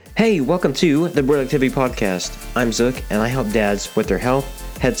Hey, welcome to the Productivity Podcast. I'm Zook, and I help dads with their health,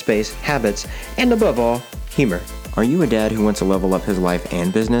 headspace, habits, and above all, humor. Are you a dad who wants to level up his life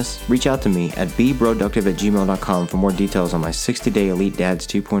and business? Reach out to me at beproductive@gmail.com for more details on my 60-day Elite Dads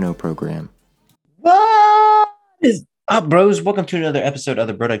 2.0 program. What is up, bros? Welcome to another episode of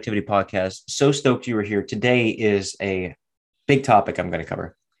the Productivity Podcast. So stoked you were here. Today is a big topic I'm going to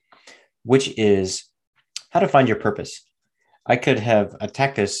cover, which is how to find your purpose. I could have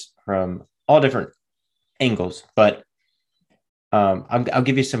attacked this from all different angles, but I'll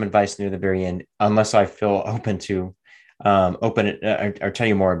give you some advice near the very end, unless I feel open to open it or tell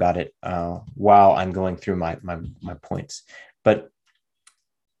you more about it while I'm going through my points. But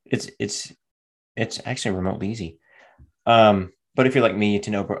it's actually remotely easy. But if you're like me, you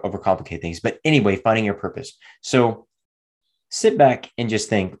tend to overcomplicate things. But anyway, finding your purpose. So sit back and just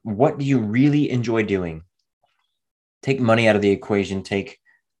think, what do you really enjoy doing? Take money out of the equation. Take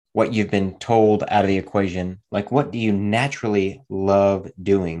what you've been told out of the equation. Like, what do you naturally love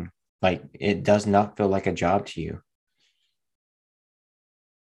doing? Like, it does not feel like a job to you.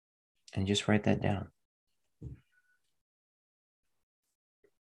 And just write that down.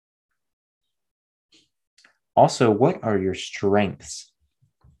 Also, what are your strengths?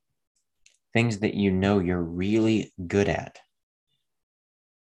 Things that you know you're really good at.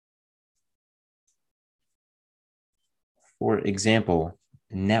 For example,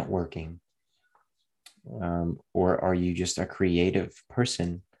 networking. Or are you just a creative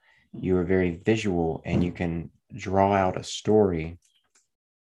person? You are very visual and you can draw out a story.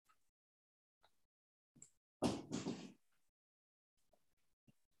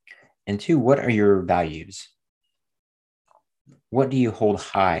 And two, what are your values? What do you hold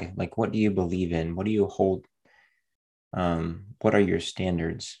high? Like, what do you believe in? What do you hold? What are your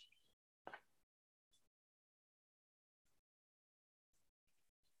standards?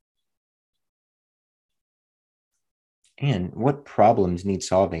 And what problems need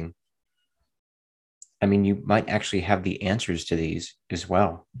solving? I mean, you might actually have the answers to these as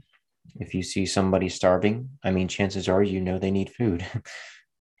well. If you see somebody starving, I mean, chances are you know they need food.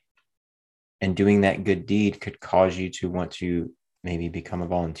 And doing that good deed could cause you to want to maybe become a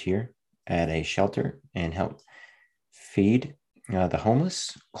volunteer at a shelter and help feed the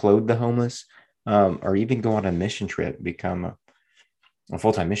homeless, clothe the homeless, or even go on a mission trip, become a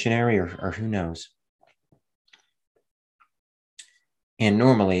full-time missionary, or who knows. And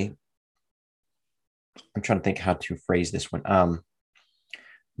normally, I'm trying to think how to phrase this one.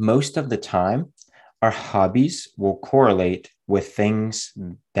 Most of the time, our hobbies will correlate with things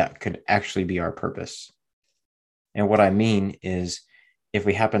that could actually be our purpose. And what I mean is, if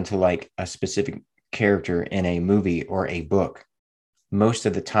we happen to like a specific character in a movie or a book, most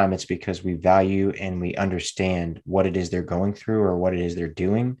of the time it's because we value and we understand what it is they're going through or what it is they're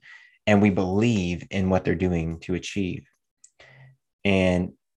doing, and we believe in what they're doing to achieve.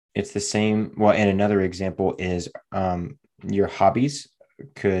 And it's the same. Well, and another example is your hobbies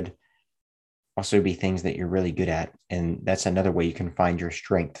could also be things that you're really good at. And that's another way you can find your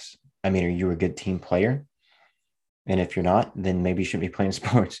strengths. I mean, are you a good team player? And if you're not, then maybe you shouldn't be playing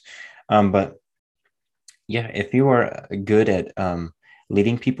sports. But yeah, if you are good at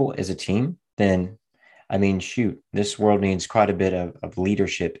leading people as a team, then, I mean, shoot, this world needs quite a bit of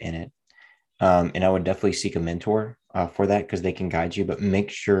leadership in it. And I would definitely seek a mentor for that, because they can guide you, but make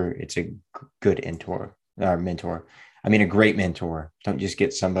sure it's a good mentor. I mean, a great mentor. Don't just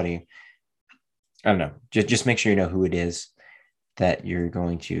get somebody, I don't know, just make sure you know who it is that you're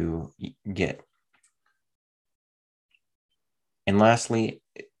going to get. And lastly,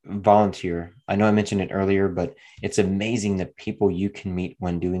 volunteer. I know I mentioned it earlier, but it's amazing the people you can meet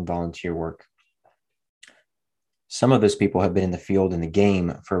when doing volunteer work. Some of those people have been in the field in the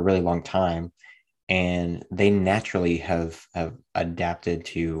game for a really long time, and they naturally have adapted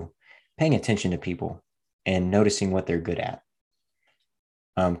to paying attention to people and noticing what they're good at.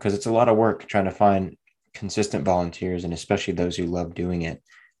 Because it's a lot of work trying to find consistent volunteers, and especially those who love doing it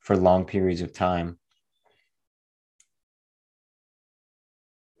for long periods of time.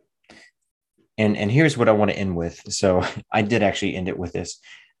 And here's what I want to end with. So I did actually end it with this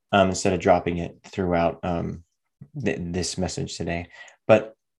instead of dropping it throughout this message today.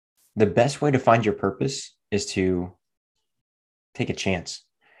 But the best way to find your purpose is to take a chance.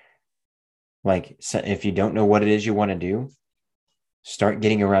 Like, if you don't know what it is you want to do, start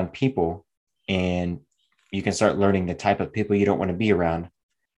getting around people, and you can start learning the type of people you don't want to be around.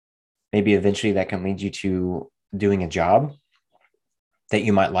 Maybe eventually that can lead you to doing a job that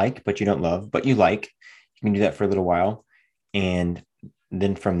you might like, but you don't love, but you like. You can do that for a little while. And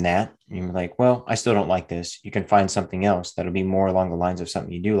then from that, you're like, well, I still don't like this. You can find something else that'll be more along the lines of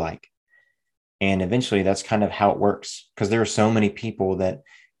something you do like. And eventually that's kind of how it works, because there are so many people that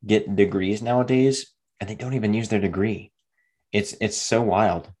get degrees nowadays and they don't even use their degree. It's so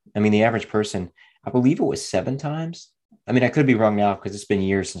wild. I mean, the average person, I believe it was 7 times. I mean, I could be wrong now because it's been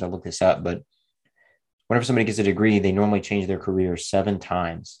years since I looked this up, but whenever somebody gets a degree, they normally change their career 7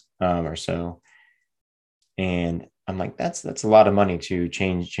 times or so. And I'm like, that's a lot of money to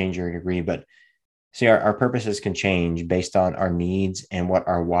change your degree. But see, our purposes can change based on our needs and what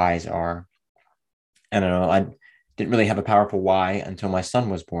our whys are. I don't know. I didn't really have a powerful why until my son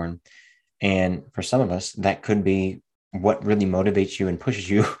was born. And for some of us, that could be what really motivates you and pushes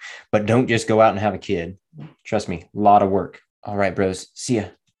you. But don't just go out and have a kid. Trust me, a lot of work. All right, bros. See ya.